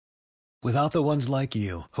Without the ones like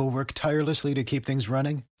you, who work tirelessly to keep things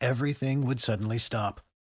running, everything would suddenly stop.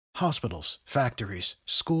 Hospitals, factories,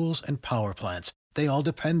 schools, and power plants, they all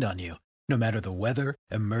depend on you. No matter the weather,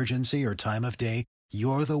 emergency, or time of day,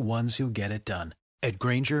 you're the ones who get it done. At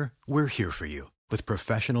Grainger, we're here for you with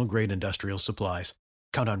professional-grade industrial supplies.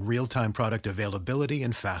 Count on real-time product availability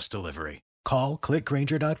and fast delivery. Call,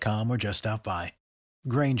 clickgrainger.com, or just stop by.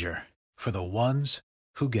 Grainger, for the ones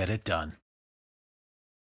who get it done.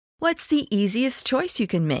 What's the easiest choice you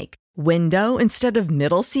can make? Window instead of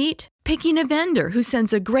middle seat? Picking a vendor who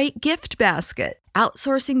sends a great gift basket?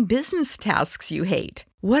 Outsourcing business tasks you hate?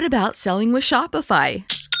 What about selling with Shopify?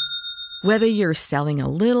 Whether you're selling a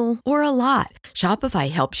little or a lot,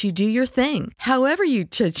 Shopify helps you do your thing, however you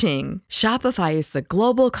cha-ching. Shopify is the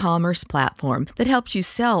global commerce platform that helps you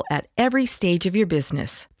sell at every stage of your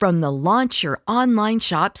business. From the launch your online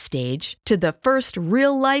shop stage to the first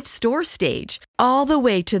real-life store stage, all the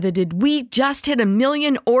way to the did we just hit a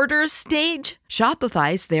million orders stage.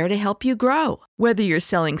 Shopify's there to help you grow. Whether you're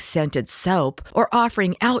selling scented soap or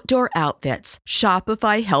offering outdoor outfits,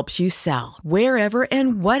 Shopify helps you sell. Wherever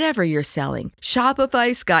and whatever you're selling,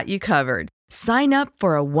 Shopify's got you covered. Sign up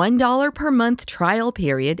for a $1 per month trial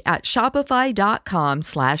period at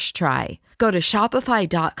shopify.com/try. Go to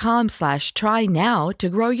shopify.com/try now to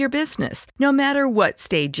grow your business, no matter what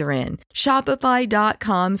stage you're in.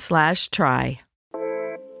 Shopify.com/try.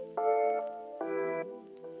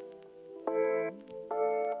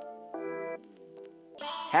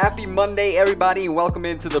 Happy Monday, everybody, and welcome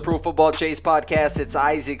into the Pro Football Chase podcast. It's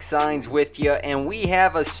Isaac Signs with you, and we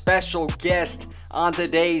have a special guest on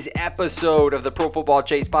today's episode of the Pro Football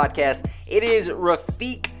Chase podcast. It is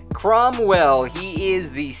Rafiq Cromwell. He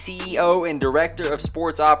is the CEO and Director of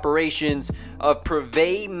Sports Operations of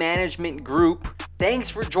Privé Management Group. Thanks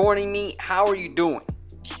for joining me. How are you doing?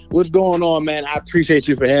 What's going on, man? I appreciate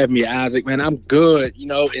you for having me, Isaac. Man, I'm good,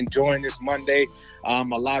 enjoying this Monday. A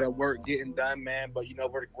lot of work getting done, man, but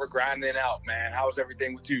we're grinding it out, man. How's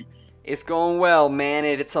everything with you? It's going well, man.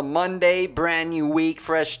 It's a Monday, brand new week,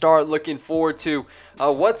 fresh start. Looking forward to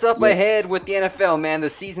what's up ahead with the NFL, man. The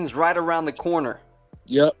season's right around the corner.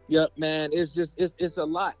 Yep, man. It's a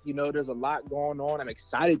lot. There's a lot going on. I'm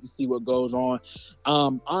excited to see what goes on.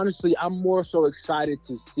 Honestly, I'm more so excited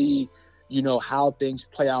to see, how things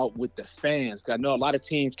play out with the fans. 'Cause I know a lot of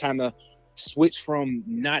teams kind of switch from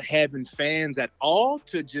not having fans at all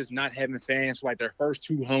to just not having fans for like their first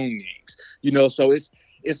two home games. So it's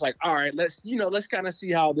like, all right, let's kind of see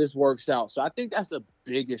how this works out. So I think that's the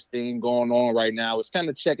biggest thing going on right now. It's kind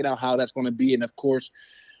of checking out how that's going to be. And of course,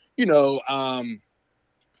 some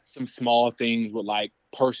small things with like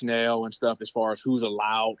personnel and stuff as far as who's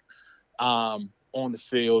allowed on the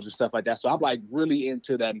fields and stuff like that. So I'm like really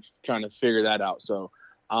into that and trying to figure that out. So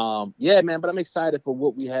yeah, man, but I'm excited for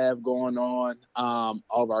what we have going on. All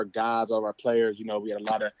of our guys, all of our players, we had a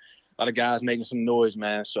lot of guys making some noise,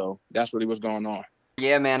 man. So that's really what's going on.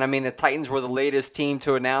 Yeah, man. I mean, the Titans were the latest team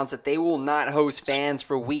to announce that they will not host fans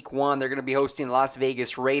for Week 1. They're going to be hosting Las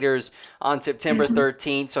Vegas Raiders on September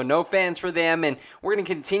 13th, so no fans for them, and we're going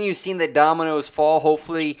to continue seeing the dominoes fall.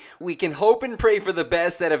 Hopefully, we can hope and pray for the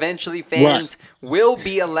best that eventually fans will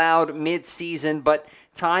be allowed mid-season, but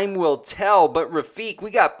time will tell. But Rafiq,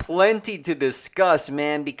 we got plenty to discuss,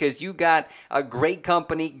 man, because you got a great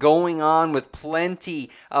company going on with plenty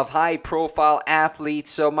of high-profile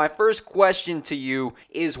athletes. So my first question to you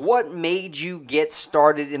is, what made you get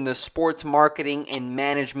started in the sports marketing and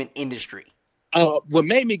management industry? What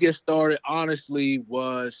made me get started, honestly,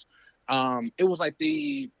 was it was like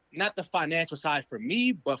not the financial side for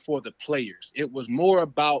me, but for the players. It was more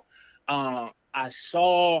about I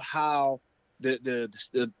saw how the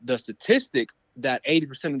statistic that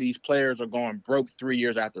 80% of these players are going broke 3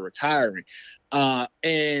 years after retiring.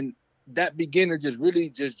 And that began to just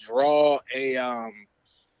draw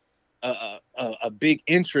a big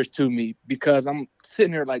interest to me, because I'm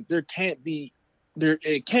sitting there like, it can't be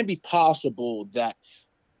possible that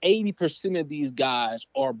 80% of these guys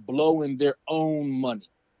are blowing their own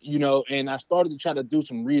money, and I started to try to do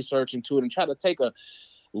some research into it and try to take a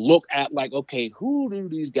look at like, okay, who do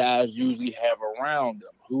these guys usually have around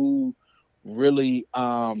them? Who really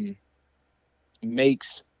helps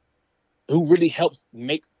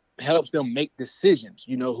them make decisions,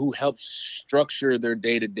 who helps structure their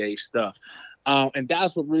day-to-day stuff. And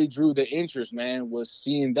that's what really drew the interest, man, was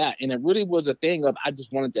seeing that. And it really was a thing of, I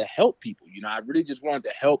just wanted to help people. I really just wanted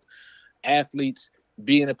to help athletes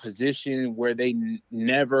be in a position where they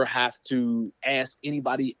never have to ask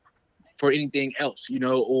anybody for anything else,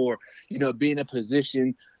 or, be in a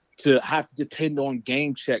position to have to depend on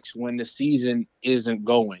game checks when the season isn't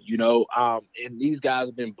going, and these guys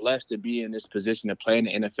have been blessed to be in this position to play in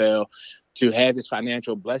the NFL, to have this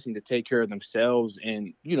financial blessing to take care of themselves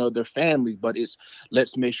and, their families. But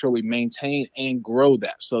let's make sure we maintain and grow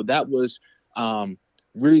that. So that was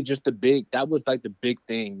really just that was like the big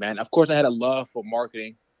thing, man. Of course, I had a love for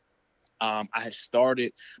marketing. I had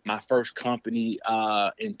started my first company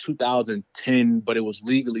in 2010, but it was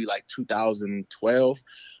legally like 2012.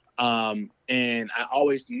 And I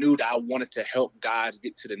always knew that I wanted to help guys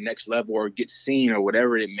get to the next level or get seen or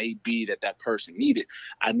whatever it may be that person needed.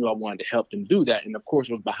 I knew I wanted to help them do that. And of course,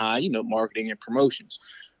 it was behind, marketing and promotions.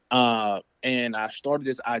 And I started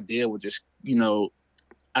this idea with just,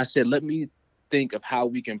 I said, let me think of how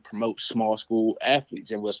we can promote small school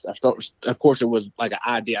athletes. And of course, it was like an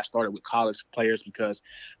idea I started with college players because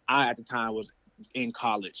I, at the time, was in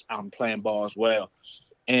college, playing ball as well.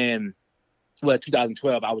 And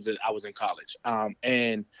 2012, I was in college.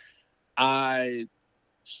 And I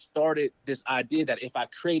started this idea that if I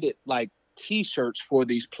created like T-shirts for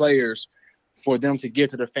these players, for them to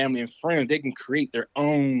give to their family and friends, they can create their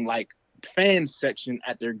own like fan section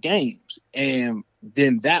at their games. And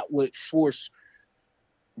then that would force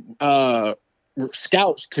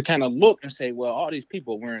scouts to kind of look and say, well, all these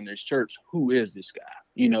people wearing their shirts, who is this guy,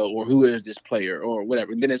 or who is this player or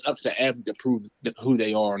whatever. And then it's up to the athlete to prove who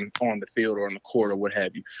they are on the field or on the court or what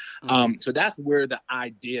have you. Mm-hmm. So that's where the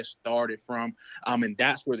idea started from. And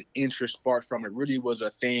that's where the interest sparked from. It really was a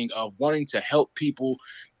thing of wanting to help people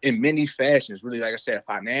in many fashions, really, like I said,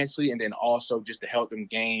 financially, and then also just to help them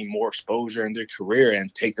gain more exposure in their career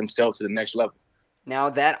and take themselves to the next level.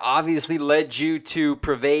 Now, that obviously led you to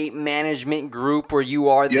Privé Management Group, where you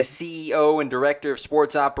are the CEO and Director of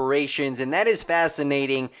Sports Operations. And that is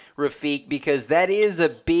fascinating, Rafiq, because that is a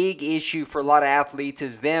big issue for a lot of athletes,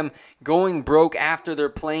 is them going broke after their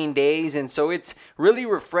playing days. And so it's really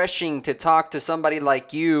refreshing to talk to somebody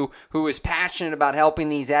like you who is passionate about helping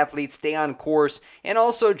these athletes stay on course and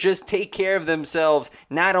also just take care of themselves,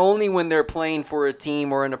 not only when they're playing for a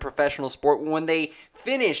team or in a professional sport, but when they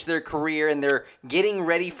finish their career and they're getting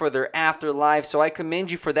ready for their afterlife. So I commend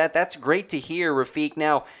you for that. That's great to hear, Rafiq.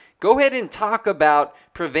 Now, go ahead and talk about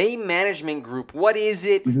Privé Management Group. What is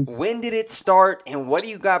it? Mm-hmm. When did it start? And what do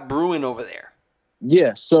you got brewing over there?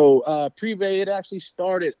 Yeah, so Privé, it actually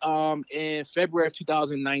started in February of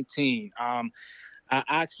 2019. I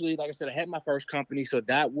actually, like I said, I had my first company. So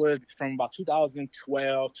that was from about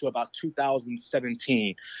 2012 to about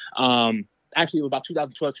 2017. Actually, it was about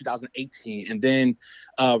 2012, 2018. And then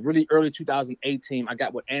really early 2018, I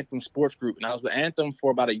got with Anthem Sports Group. And I was with Anthem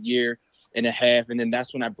for about a year and a half. And then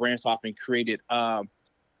that's when I branched off and created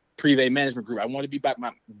Privé Management Group. I want to be back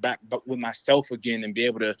with myself again and be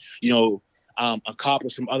able to,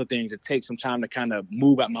 accomplish some other things. It takes some time to kind of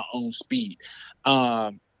move at my own speed.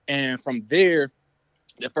 And from there,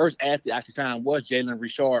 the first athlete I actually signed was Jalen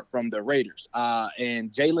Richard from the Raiders.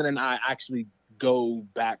 And Jalen and I actually go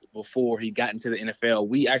back before he got into the NFL.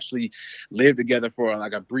 We actually lived together for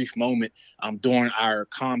like a brief moment during our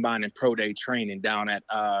combine and pro day training down at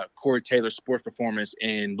Corey Taylor Sports Performance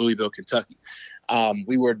in Louisville, Kentucky.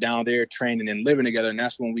 We were down there training and living together, and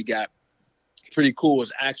that's when we got pretty cool. It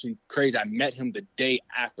was actually crazy. I met him the day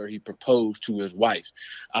after he proposed to his wife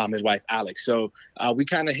Alex. So we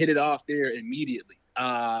kind of hit it off there immediately.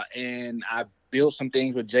 And I built some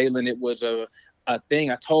things with Jalen. It was a thing.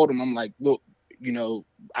 I told him, I'm like, look,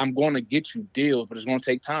 I'm going to get you deals, but it's going to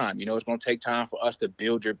take time. It's going to take time for us to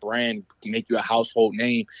build your brand, make you a household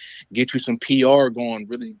name, get you some PR going,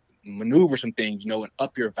 really maneuver some things, and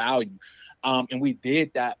up your value. And we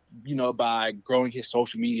did that, by growing his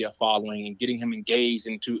social media following and getting him engaged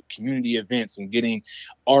into community events and getting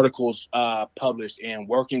articles published and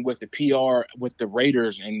working with the PR with the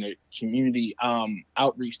Raiders and the community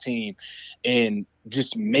outreach team and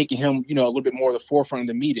just making him, a little bit more of the forefront of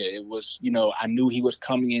the media. It was, I knew he was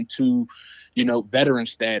coming into, veteran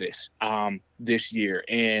status this year.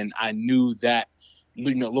 And I knew that,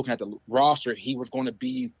 looking at the roster, he was going to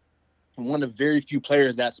be one of very few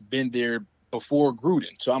players that's been there before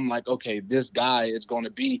Gruden. So I'm like, okay, this guy is going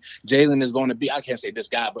to be, Jalen is going to be, I can't say this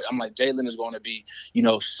guy, but I'm like, Jalen is going to be,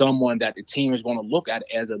 someone that the team is going to look at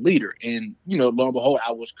as a leader. And, lo and behold,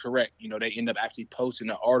 I was correct. They end up actually posting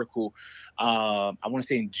an article, I want to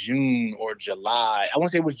say in June or July. I want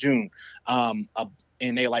to say it was June.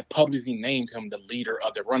 And they publicly named him the leader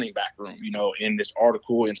of the running back room, in this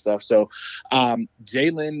article and stuff. So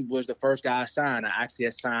Jalen was the first guy I signed. I actually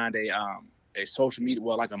had signed a social media,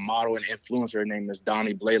 well, like a model and influencer. Her name is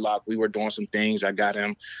Donnie Blaylock. We were doing some things. I got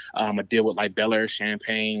him a deal with like Bel Air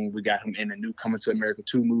Champagne. We got him in the new Coming to America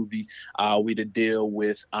 2 movie. We did a deal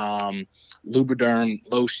with Lubriderm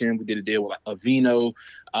Lotion. We did a deal with like Aveeno.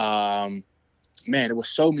 Man, there was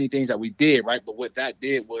so many things that we did, right? But what that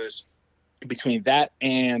did was, between that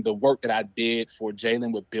and the work that I did for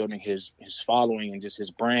Jalen with building his following and just his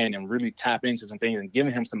brand and really tap into some things and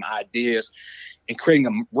giving him some ideas and creating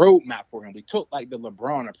a roadmap for him. We took like the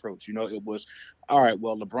LeBron approach. You know, it was, all right,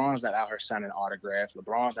 well, LeBron's not out here signing autographs.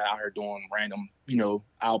 LeBron's not out here doing random, you know,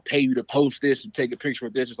 I'll pay you to post this and take a picture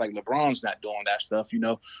of this. It's like LeBron's not doing that stuff, you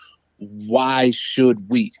know. Why should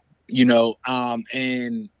we? You know,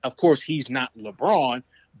 and of course he's not LeBron,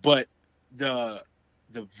 but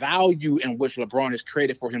the value in which LeBron has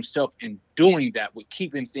created for himself in doing that, with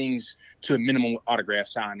keeping things to a minimum with autograph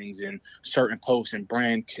signings and certain posts and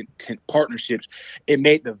brand partnerships, it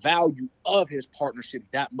made the value of his partnership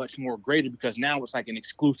that much more greater, because now it's like an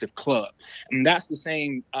exclusive club. And that's the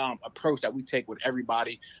same approach that we take with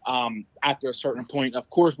everybody after a certain point. Of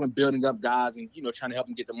course, when building up guys and, you know, trying to help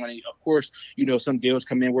them get the money, of course, you know, some deals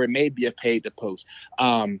come in where it may be a paid to post.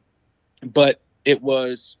 But it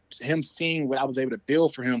was him seeing what I was able to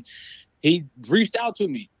build for him. He reached out to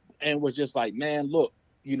me and was just like, man, look,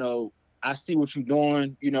 you know, I see what you're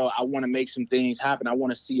doing. You know, I want to make some things happen. I want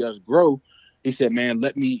to see us grow. He said, man,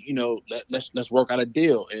 let me, you know, let's work out a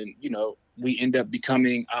deal. And, you know, we end up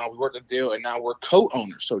becoming, we worked a deal, and now we're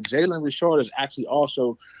co-owners. So Jalen Richard is actually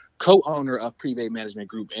also co-owner of Privé Management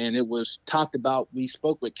Group. And it was talked about, we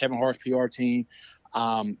spoke with Kevin Hart's PR team.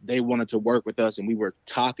 They wanted to work with us, and we were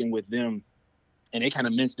talking with them. And they kind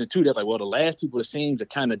of mentioned it too. They're like, well, the last people that seemed to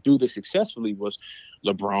kind of do this successfully was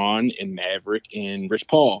LeBron and Maverick and Rich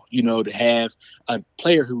Paul, you know, to have a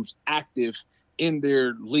player who's active in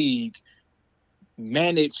their league,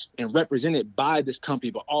 managed and represented by this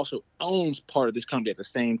company, but also owns part of this company at the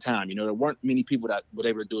same time. You know, there weren't many people that were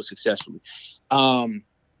able to do it successfully.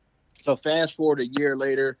 So fast forward a year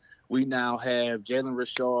later, we now have Jalen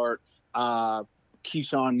Richard,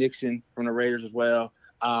 Keyshawn Nixon from the Raiders as well.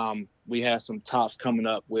 We have some talks coming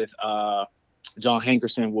up with John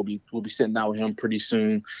Hankerson. We'll be sitting down with him pretty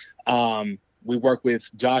soon. We work with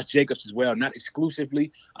Josh Jacobs as well, not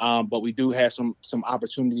exclusively, but we do have some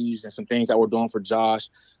opportunities and some things that we're doing for Josh.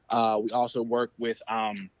 We also work with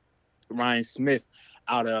Ryan Smith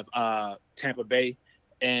out of Tampa Bay,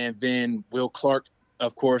 and then Will Clark,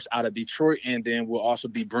 of course, out of Detroit. And then we'll also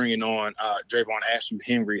be bringing on Drayvon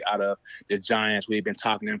Ashton-Henry out of the Giants. We've been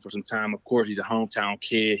talking to him for some time. Of course, he's a hometown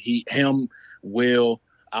kid. Will,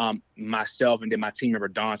 myself, and then my team member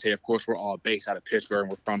Dante, of course, we're all based out of Pittsburgh,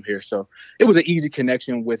 and we're from here. So it was an easy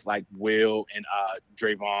connection with like Will and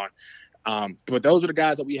Drayvon. But those are the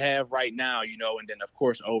guys that we have right now, you know. And then, of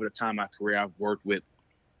course, over the time of my career, I've worked with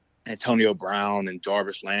Antonio Brown and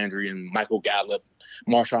Jarvis Landry and Michael Gallup,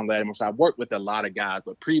 Marshawn Lattimore. So I've worked with a lot of guys,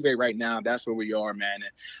 but Privé right now, that's where we are, man.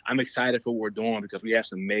 And I'm excited for what we're doing, because we have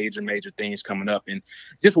some major things coming up. And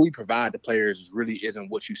just what we provide to players really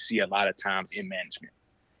isn't what you see a lot of times in management.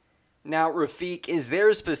 Now, Rafiq, is there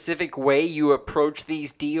a specific way you approach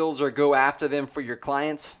these deals or go after them for your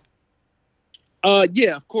clients?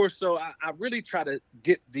 Yeah, of course. So I really try to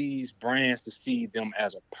get these brands to see them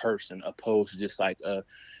as a person, opposed to just like a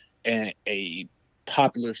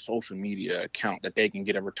popular social media account that they can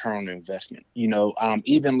get a return on investment. You know,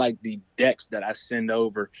 even like the decks that I send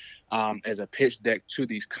over as a pitch deck to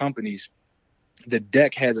these companies, the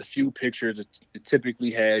deck has a few pictures. It typically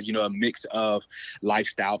has, you know, a mix of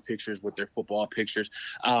lifestyle pictures with their football pictures.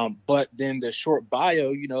 But then the short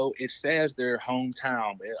bio, you know, it says their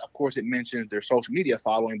hometown. Of course, it mentions their social media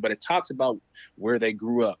following, but it talks about where they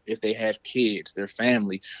grew up, if they have kids, their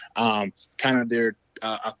family, kind of their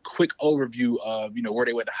a quick overview of, you know, where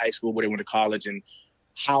they went to high school, where they went to college, and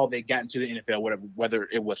how they got into the NFL, whether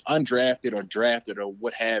it was undrafted or drafted or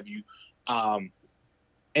what have you.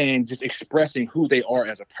 And just expressing who they are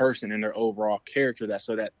as a person and their overall character,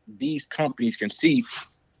 so that these companies can see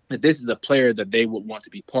that this is a player that they would want to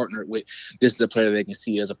be partnered with. This is a player they can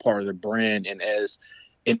see as a part of their brand, and as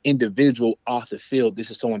an individual off the field, this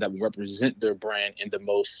is someone that will represent their brand in the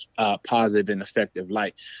most positive and effective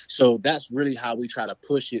light. So that's really how we try to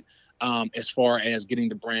push it, as far as getting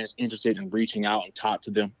the brands interested in reaching out and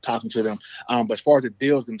talking to them. But as far as the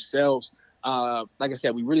deals themselves, like I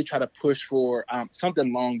said, we really try to push for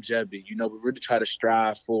something longevity. You know, we really try to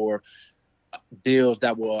strive for deals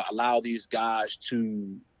that will allow these guys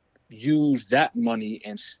to use that money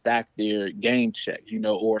and stack their game checks, you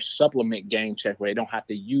know, or supplement game check where they don't have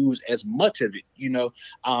to use as much of it, you know,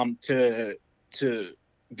 to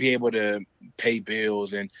be able to pay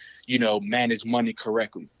bills and, manage money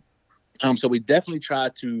correctly. So we definitely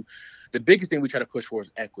the biggest thing we try to push for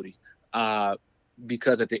is equity,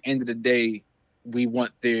 because at the end of the day, we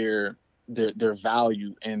want their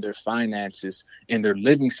value and their finances and their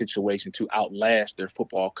living situation to outlast their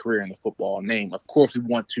football career and the football name. Of course, we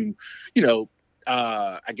want to,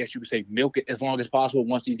 I guess you could say milk it as long as possible.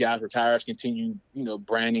 Once these guys retire, continue,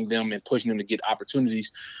 branding them and pushing them to get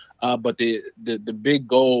opportunities. But the big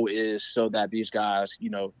goal is so that these guys,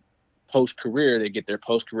 post-career, they get their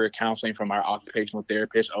post-career counseling from our occupational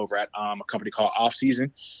therapist over at a company called Off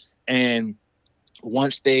Season. And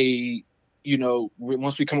once they,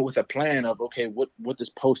 once we come up with a plan of, okay, what does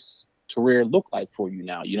post-career look like for you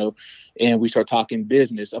now, and we start talking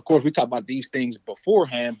business. Of course, we talk about these things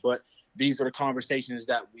beforehand, but these are the conversations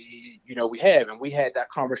that we have. And we had that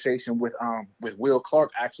conversation with Will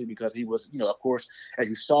Clark, actually, because he was, of course, as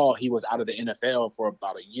you saw, he was out of the NFL for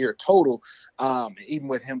about a year total. And even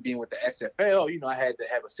with him being with the XFL, I had to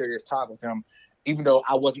have a serious talk with him, even though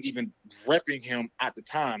I wasn't even repping him at the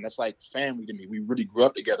time. That's like family to me. We really grew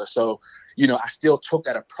up together. So, I still took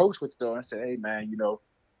that approach with them and said, hey, man,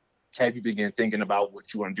 have you begin thinking about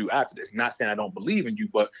what you want to do after this? Not saying I don't believe in you,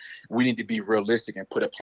 but we need to be realistic and put a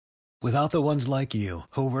plan. Without the ones like you,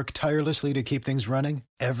 who work tirelessly to keep things running,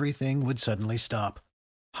 everything would suddenly stop.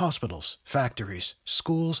 Hospitals, factories,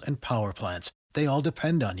 schools, and power plants, they all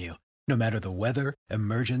depend on you. No matter the weather,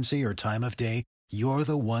 emergency, or time of day, you're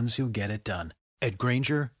the ones who get it done. At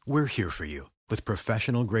Grainger, we're here for you with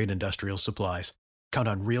professional-grade industrial supplies. Count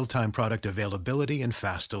on real-time product availability and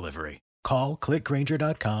fast delivery. Call, click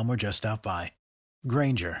Grainger.com, or just stop by.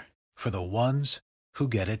 Grainger, for the ones who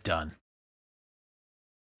get it done.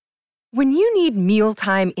 When you need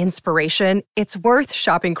mealtime inspiration, it's worth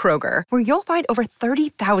shopping Kroger, where you'll find over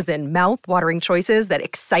 30,000 mouth-watering choices that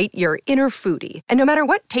excite your inner foodie. And no matter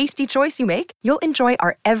what tasty choice you make, you'll enjoy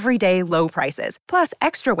our everyday low prices, plus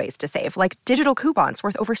extra ways to save, like digital coupons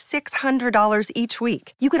worth over $600 each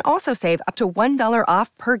week. You can also save up to $1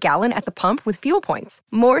 off per gallon at the pump with fuel points.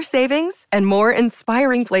 More savings and more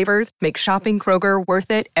inspiring flavors make shopping Kroger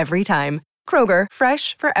worth it every time. Kroger,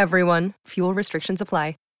 fresh for everyone. Fuel restrictions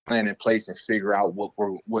apply. Plan in place and figure out what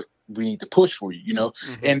we need to push for you,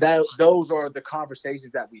 and those are the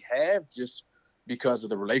conversations that we have just because of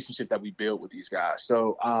the relationship that we build with these guys.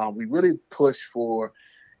 So we really push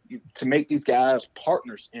to make these guys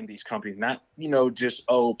partners in these companies, not, just,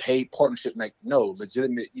 paid partnership. Like, no,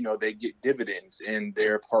 legitimate, they get dividends and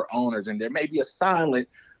they're part owners, and there may be a silent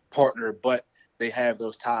partner, but they have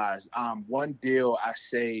those ties. One deal I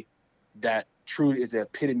say that truly is the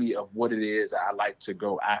epitome of what it is I like to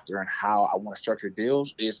go after and how I want to structure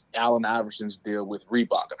deals is Allen Iverson's deal with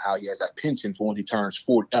Reebok, of how he has that pension for when he turns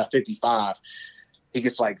 55. He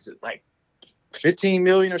gets like 15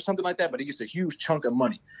 million or something like that, but he gets a huge chunk of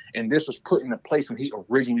money. And this was put into place when he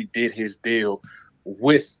originally did his deal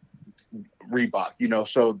with Reebok,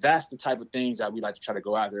 so that's the type of things that we like to try to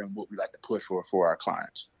go after and what we like to push for our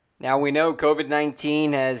clients. Now, we know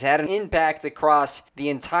COVID-19 has had an impact across the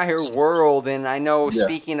entire world, and I know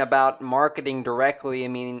speaking about marketing directly, I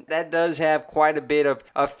mean, that does have quite a bit of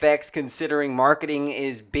effects, considering marketing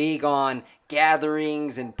is big on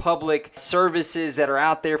gatherings and public services that are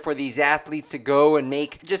out there for these athletes to go and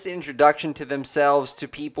make just an introduction to themselves to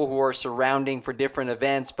people who are surrounding for different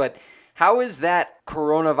events. But how has that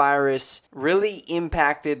coronavirus really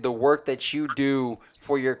impacted the work that you do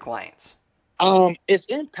for your clients? It's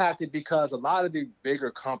impacted because a lot of the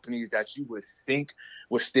bigger companies that you would think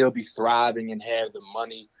would still be thriving and have the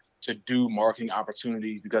money to do marketing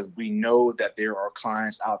opportunities, because we know that there are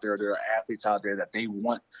clients out there are athletes out there that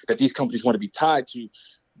these companies want to be tied to.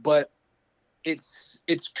 But it's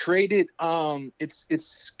created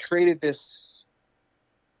this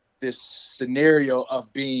scenario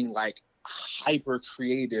of being like hyper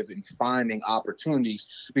creative and finding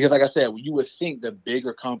opportunities, because like I said, you would think the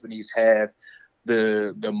bigger companies have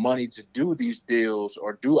the money to do these deals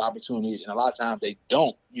or do opportunities, and a lot of times they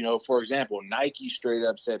don't. For example, Nike straight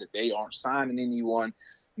up said that they aren't signing anyone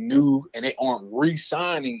new and they aren't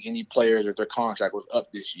re-signing any players if their contract was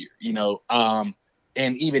up this year. And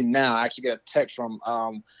even now I actually got a text from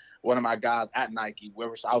one of my guys at Nike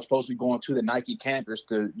where I was supposed to be going to the Nike campus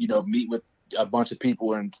to meet with a bunch of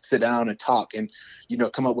people and sit down and talk and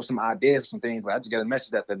come up with some ideas, some things, but I just got a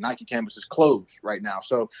message that the Nike campus is closed right now.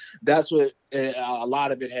 So that's what a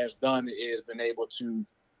lot of it has done, is been able to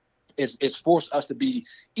it's forced us to be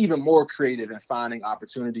even more creative in finding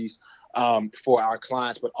opportunities for our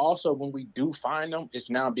clients. But also when we do find them, it's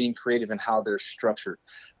now being creative in how they're structured.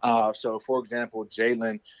 So for example,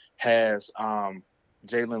 Jalen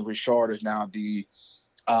Richard is now the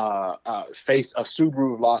face of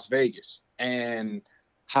Subaru of Las Vegas. And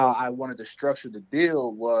how I wanted to structure the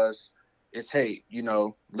deal is, hey,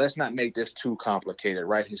 let's not make this too complicated,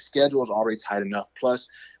 right? His schedule is already tight enough. Plus,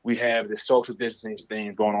 we have the social distancing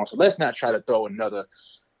things going on. So let's not try to throw another,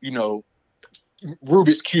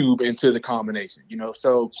 Rubik's Cube into the combination,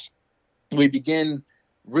 So we begin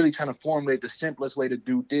really trying to formulate the simplest way to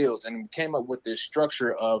do deals. And we came up with this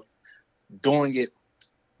structure of doing it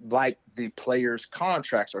like the players'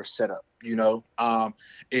 contracts are set up,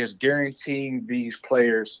 is guaranteeing these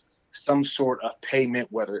players some sort of payment,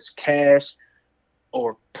 whether it's cash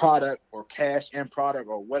or product or cash and product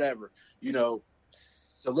or whatever,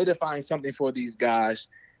 solidifying something for these guys.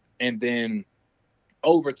 And then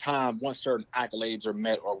over time, once certain accolades are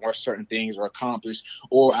met or once certain things are accomplished,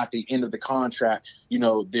 or at the end of the contract,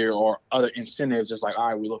 there are other incentives. It's like, all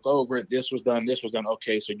right, we look over it. This was done.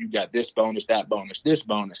 Okay, so you got this bonus, that bonus, this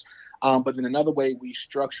bonus. But then another way we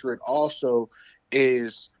structure it also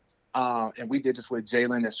is, and we did this with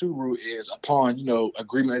Jalen and Subaru, is upon,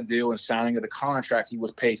 agreement of the deal and signing of the contract, he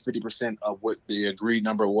was paid 50% of what the agreed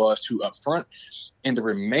number was to upfront. And the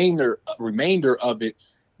remainder of it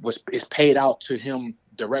is paid out to him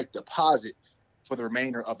direct deposit for the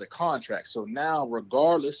remainder of the contract. So now,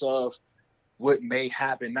 regardless of what may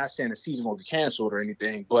happen, not saying the season will be canceled or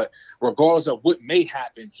anything, but regardless of what may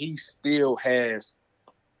happen, he still has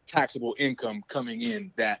taxable income coming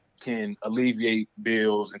in that can alleviate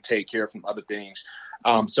bills and take care of some other things.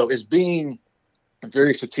 So it's being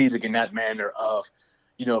very strategic in that manner of,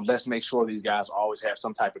 let's make sure these guys always have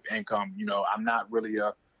some type of income. I'm not really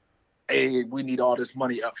we need all this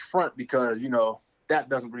money up front because, that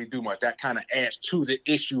doesn't really do much. That kind of adds to the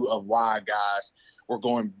issue of why guys were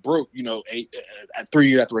going broke, 3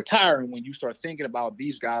 years after retiring. When you start thinking about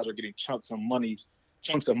these guys are getting chunks of money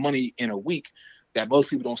in a week that most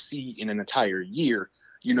people don't see in an entire year,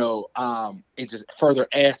 it just further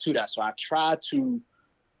adds to that. So I try to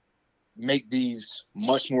make these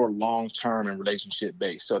much more long-term and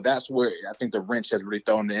relationship-based. So that's where I think the wrench has really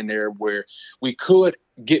thrown in there, where we could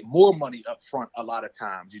get more money up front a lot of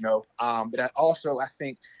times, but I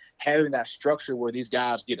think having that structure where these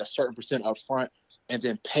guys get a certain percent up front and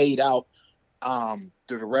then paid out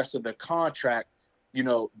through the rest of the contract,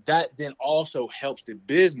 that then also helps the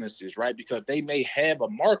businesses, right? Because they may have a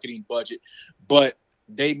marketing budget, but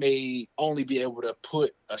they may only be able to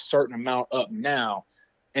put a certain amount up now,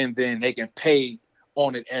 and then they can pay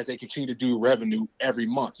on it as they continue to do revenue every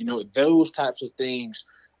month. Those types of things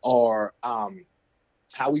are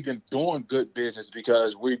how we've been doing good business,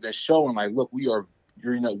 because we've been showing like, look,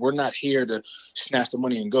 we're not here to snatch the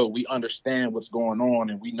money and go. We understand what's going on,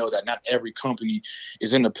 and we know that not every company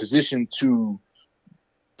is in a position to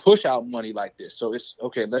push out money like this. So it's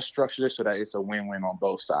okay, let's structure this so that it's a win-win on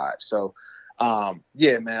both sides. So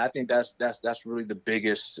yeah, man, I think that's really the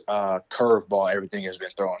biggest curveball everything has been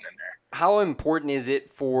thrown in there. How important is it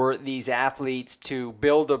for these athletes to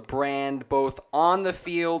build a brand both on the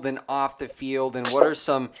field and off the field, and what are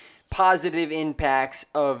some positive impacts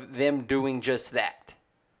of them doing just that?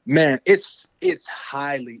 Man, it's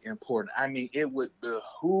highly important. I mean, it would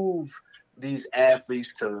behoove these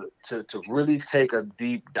athletes to really take a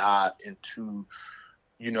deep dive into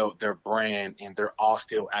their brand and their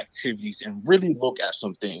off-field activities and really look at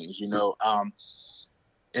some things,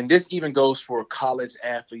 and this even goes for college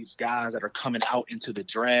athletes, guys that are coming out into the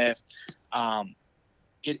draft.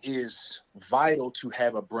 It is vital to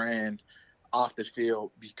have a brand off the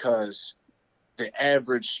field, because the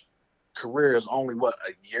average career is only a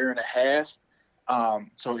year and a half.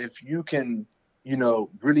 So if you can,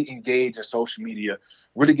 really engage in social media,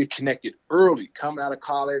 really get connected early, coming out of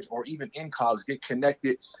college or even in college, get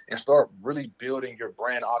connected and start really building your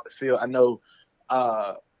brand off the field. I know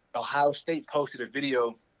Ohio State posted a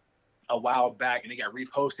video a while back, and it got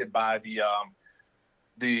reposted by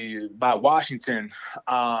by Washington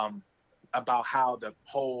about how the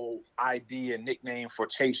whole idea and nickname for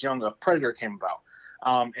Chase Young of Predator came about.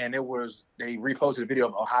 And they reposted a video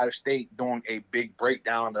of Ohio State doing a big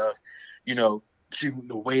breakdown of,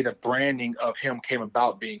 the way the branding of him came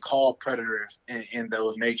about, being called Predator in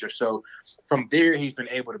those nature. So from there, he's been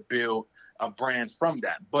able to build a brand from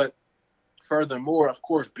that. But furthermore, of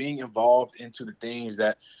course, being involved into the things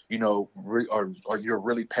that, or you're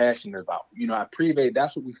really passionate about. At Privé,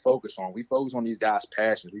 that's what we focus on. We focus on these guys'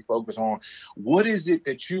 passions. We focus on what is it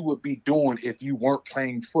that you would be doing if you weren't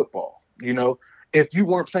playing football, If you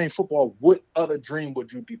weren't playing football, what other dream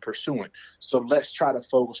would you be pursuing? So let's try to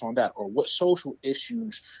focus on that. Or what social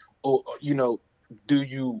issues, do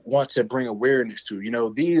you want to bring awareness to?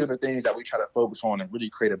 These are the things that we try to focus on and really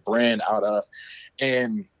create a brand out of.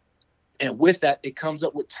 And And with that, it comes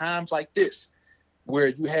up with times like this, where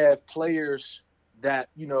you have players that,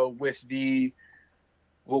 with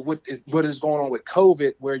what is going on with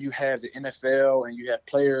COVID, where you have the NFL and you have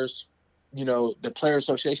players, the Player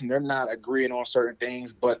Association, they're not agreeing on certain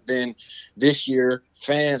things. But then this year,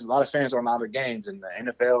 a lot of fans are out of games, and the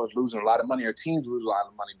NFL is losing a lot of money, or teams lose a lot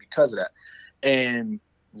of money because of that. And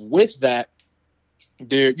with that,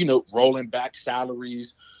 they're, rolling back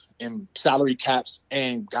salaries and salary caps,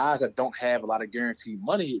 and guys that don't have a lot of guaranteed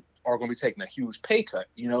money are going to be taking a huge pay cut,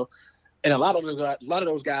 And a lot of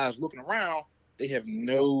those guys looking around, they have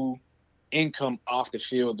no income off the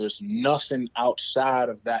field. There's nothing outside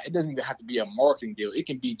of that. It doesn't even have to be a marketing deal. It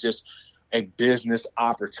can be just a business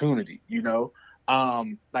opportunity,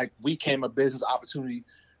 like we came a business opportunity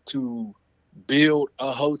to build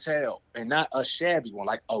a hotel, and not a shabby one,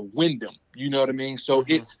 like a Wyndham, you know what I mean? So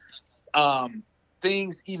it's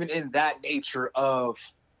things even in that nature of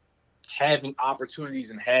having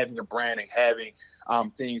opportunities and having a brand and having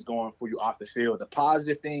things going for you off the field. The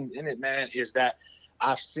positive things in it, man, is that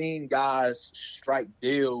I've seen guys strike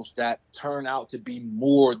deals that turn out to be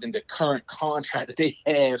more than the current contract that they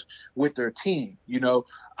have with their team,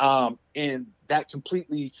 and that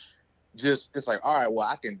completely just, it's like, all right, well,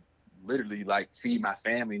 I can literally like feed my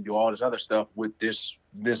family and do all this other stuff with this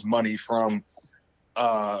money from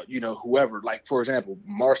whoever. Like, for example,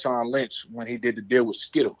 Marshawn Lynch, when he did the deal with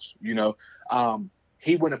Skittles,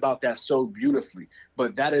 he went about that so beautifully.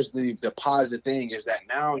 But that is the positive thing, is that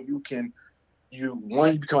now you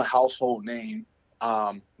become a household name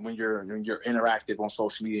when you're interactive on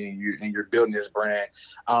social media and you're building this brand.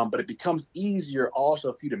 But it becomes easier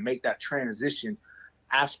also for you to make that transition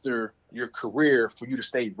after your career, for you to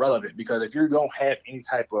stay relevant. Because if you don't have any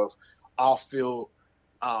type of off-field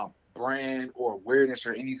brand or awareness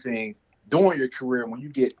or anything during your career, when you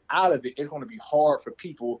get out of it, it's going to be hard for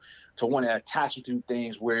people to want to attach you to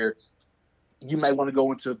things where you might want to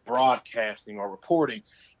go into broadcasting or reporting.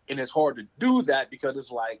 And it's hard to do that because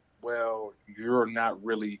it's like, well, you're not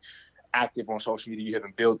really active on social media. You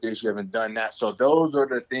haven't built this, you haven't done that. So those are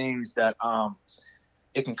the things that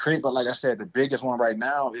it can create. But like I said, the biggest one right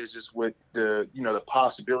now is just with the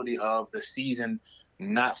possibility of the season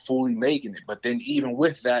not fully making it. But then even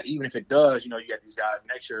with that, even if it does, you got these guys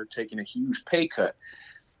next year taking a huge pay cut.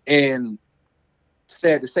 And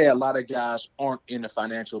sad to say, a lot of guys aren't in a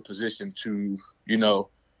financial position to,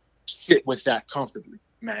 sit with that comfortably,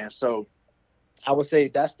 man. So I would say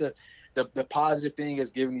that's the positive thing, is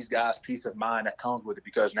giving these guys peace of mind that comes with it,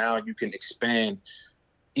 because now you can expand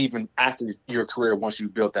even after your career once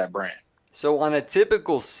you've built that brand. So on a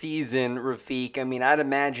typical season, Rafiq, I mean, I'd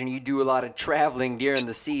imagine you do a lot of traveling during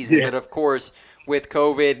the season, Yeah. But of course, with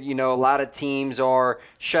COVID, a lot of teams are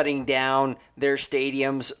shutting down their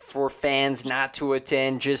stadiums for fans not to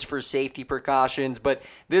attend, just for safety precautions. But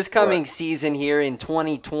this coming season here in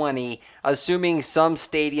 2020, assuming some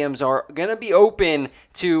stadiums are going to be open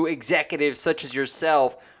to executives such as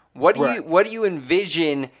yourself, what do you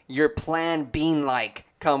envision your plan being like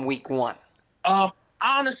come week one?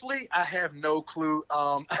 Honestly, I have no clue.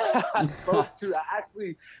 I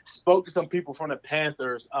actually spoke to some people from the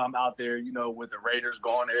Panthers out there, with the Raiders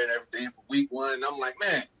going there and everything for week one. And I'm like,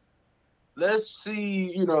 man, let's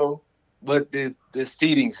see, what the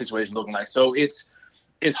seating situation looking like. So it's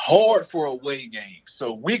hard for away games.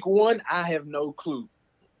 So week one, I have no clue.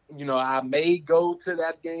 I may go to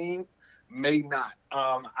that game, may not.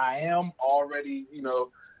 I am already,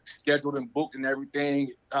 scheduled and booked and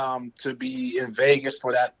everything to be in Vegas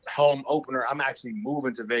for that home opener. I'm actually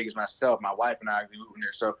moving to Vegas myself. My wife and I are moving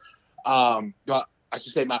there. So I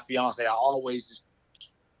should say my fiance. I always just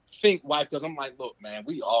think wife, because I'm like, look, man,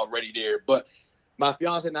 we already there. But my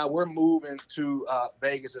fiance and I, we're moving to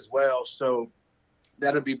Vegas as well. So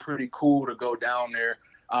that'll be pretty cool to go down there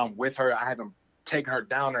with her. I haven't taken her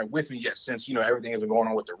down there with me yet since, everything has been going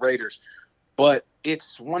on with the Raiders. But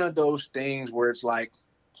it's one of those things where it's like,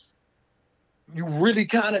 you really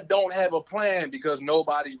kind of don't have a plan because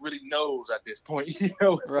nobody really knows at this point. It's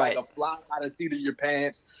like a fly by the seat of your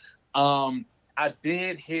pants. I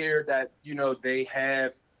did hear that, you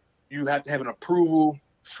have to have an approval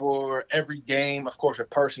for every game, of course, with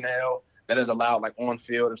personnel that is allowed, like on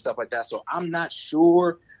field and stuff like that. So I'm not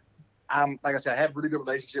sure. Like I said, I have a really good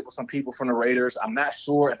relationship with some people from the Raiders. I'm not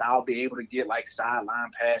sure if I'll be able to get like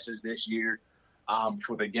sideline passes this year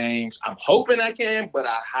for the games. I'm hoping I can, but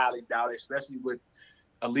I highly doubt it, especially with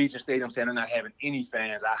Allegiant Stadium saying they're not having any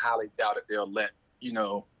fans. I highly doubt that they'll let,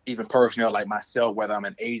 even personnel like myself, whether I'm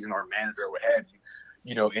an agent or a manager or what have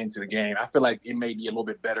you, into the game. I feel like it may be a little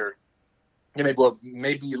bit better. It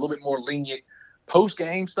may be a little bit more lenient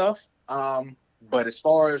post-game stuff. But as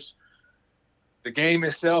far as The game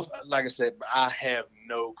itself, like I said, I have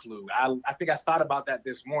no clue. I think I thought about that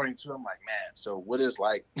this morning too. I'm like, man, so what is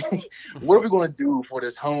like, what are we going to do for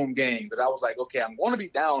this home game? Because I was like, okay, I'm going to be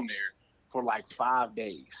down there for like 5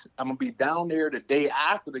 days. I'm going to be down there the day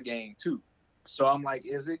after the game too. So I'm like,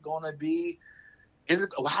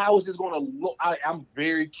 how is this going to look? I'm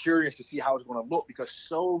very curious to see how it's going to look because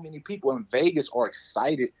so many people in Vegas are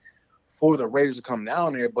excited for the Raiders to come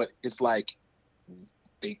down there, but it's like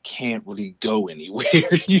they can't really go anywhere.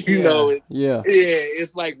 you know?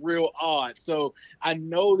 It's like real odd. So I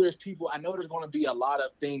know there's going to be a lot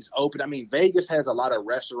of things open. I mean, Vegas has a lot of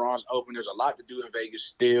restaurants open. There's a lot to do in Vegas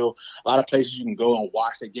still. A lot of places you can go and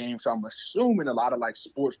watch the game. So I'm assuming a lot of like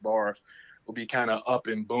sports bars will be kind of up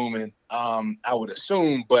and booming, I would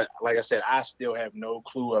assume. But like I said, I still have no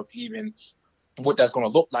clue of even what that's going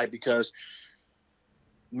to look like because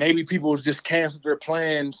maybe people just canceled their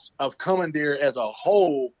plans of coming there as a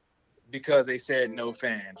whole because they said no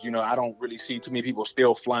fans. You know, I don't really see too many people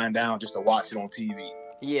still flying down just to watch it on TV.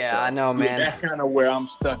 Yeah, so, I know, man. That's kind of where I'm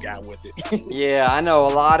stuck at with it. Yeah, I know.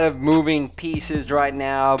 A lot of moving pieces right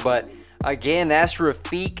now, but again, that's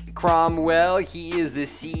Rafiq Cromwell. He is the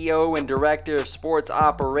CEO and Director of Sports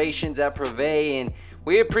Operations at Privé, and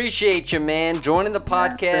we appreciate you, man, joining the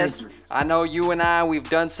podcast. Man, I know you and we've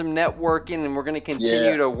done some networking, and we're going to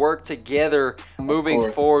continue to work together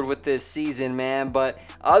moving forward with this season, man. But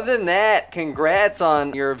other than that, congrats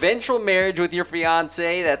on your eventual marriage with your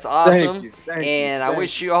fiance. That's awesome. Thank you. I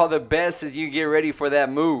wish you all the best as you get ready for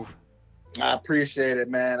that move. I appreciate it,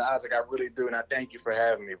 man. Isaac, I really do, and I thank you for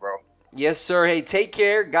having me, bro. Yes, sir. Hey, take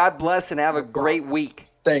care. God bless, and have a great week.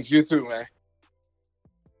 Thanks. You too, man.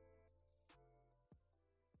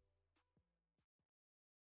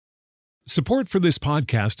 Support for this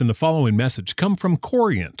podcast and the following message come from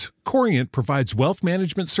Corient. Corient provides wealth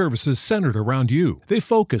management services centered around you. They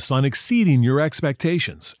focus on exceeding your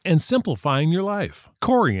expectations and simplifying your life.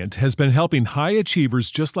 Corient has been helping high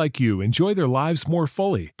achievers just like you enjoy their lives more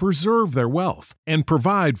fully, preserve their wealth, and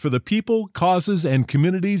provide for the people, causes, and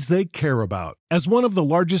communities they care about. As one of the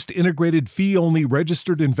largest integrated fee-only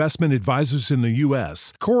registered investment advisors in the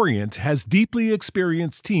U.S., Corient has deeply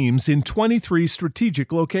experienced teams in 23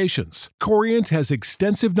 strategic locations. Corient has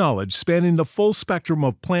extensive knowledge spanning the full spectrum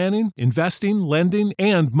of planning, investing, lending,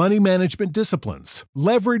 and money management disciplines.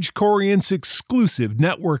 Leverage Corient's exclusive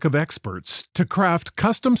network of experts to craft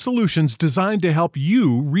custom solutions designed to help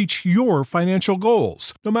you reach your financial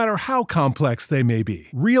goals, no matter how complex they may be.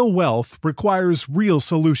 Real wealth requires real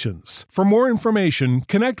solutions. For more information,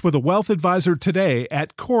 connect with a wealth advisor today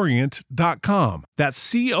at Corient.com.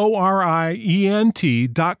 That's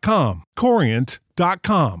Corient.com.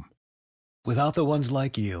 Corient.com. Without the ones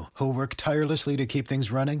like you, who work tirelessly to keep things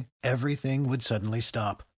running, everything would suddenly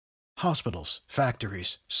stop. Hospitals,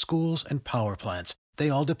 factories, schools, and power plants, they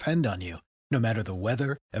all depend on you. No matter the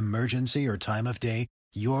weather, emergency, or time of day,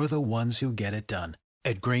 you're the ones who get it done.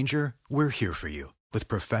 At Grainger, we're here for you with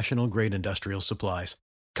professional-grade industrial supplies.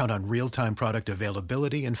 Count on real-time product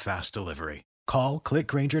availability and fast delivery. Call, click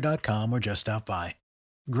Grainger.com, or just stop by.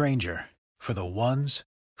 Grainger, for the ones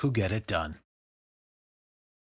who get it done.